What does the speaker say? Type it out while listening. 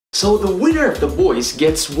So the winner of The Voice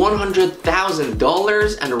gets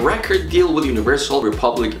 $100,000 and a record deal with Universal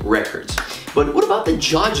Republic Records. But what about the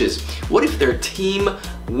judges? What if their team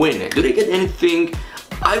win? Do they get anything?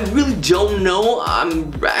 I really don't know.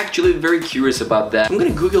 I'm actually very curious about that. I'm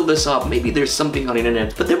gonna Google this up. Maybe there's something on the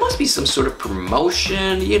internet, but there must be some sort of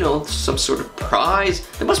promotion, you know, some sort of prize.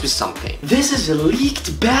 There must be something. This is a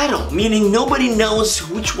leaked battle, meaning nobody knows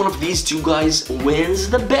which one of these two guys wins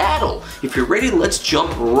the battle. If you're ready, let's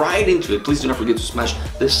jump right into it. Please do not forget to smash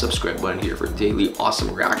this subscribe button here for daily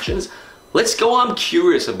awesome reactions. Let's go. I'm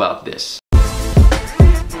curious about this.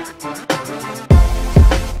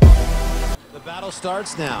 Battle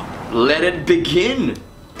starts now. Let it begin.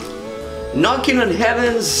 Knocking on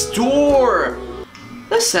Heaven's Door.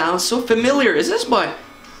 That sounds so familiar. Is this by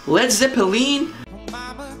Led Zeppelin?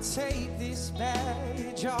 Mama, take this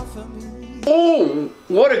badge off of me. Oh,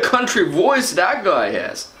 what a country voice that guy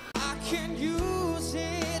has. I can't use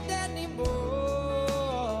it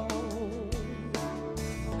anymore.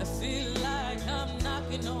 I feel like I'm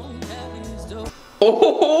knocking on heaven's door.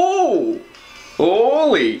 Oh,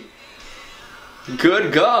 holy.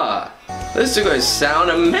 Good God. These two guys sound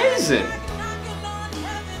amazing.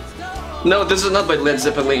 No, this is not by Led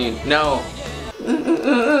Zeppelin. No.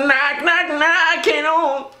 Knock, knock, knocking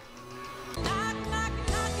on.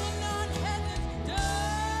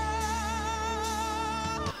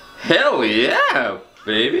 Hell yeah,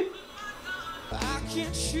 baby. I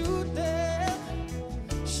can't shoot them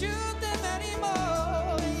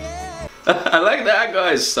anymore, yeah. I like that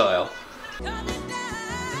guy's style.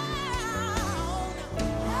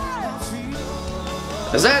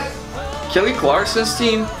 Is that Kelly Clarkson's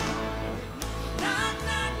team?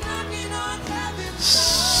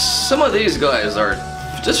 Some of these guys are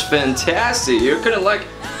just fantastic. You're kind of like,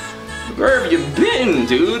 where have you been,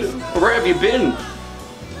 dude? Where have you been,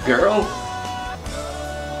 girl?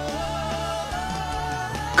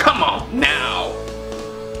 Come on now.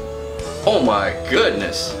 Oh my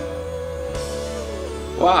goodness.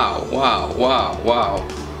 Wow, wow, wow, wow.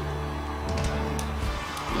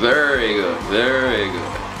 Very good, very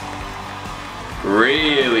good.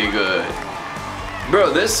 Really good.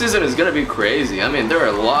 Bro, this season is gonna be crazy. I mean, there are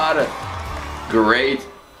a lot of great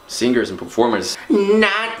singers and performers.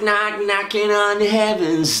 Knock, knock, knocking on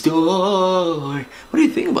heaven's door. What do you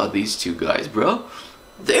think about these two guys, bro?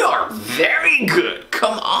 They are very good.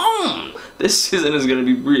 Come on. This season is gonna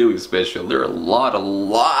be really special. There are a lot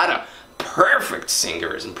of perfect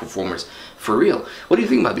singers and performers. For real. What do you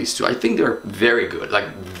think about these two? I think they're very good.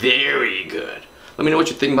 Like, very good. Let me know what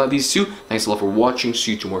you think about these two. Thanks a lot for watching.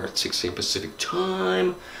 See you tomorrow at 6 a.m. Pacific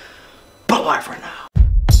time. Bye-bye for now.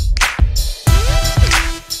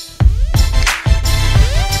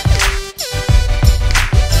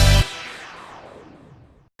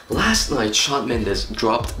 Last night, Shawn Mendes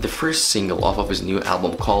dropped the first single off of his new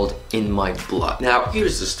album called In My Blood. Now,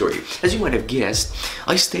 here's the story. As you might have guessed,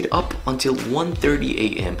 I stayed up until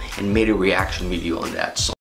 1:30 a.m. and made a reaction video on that song.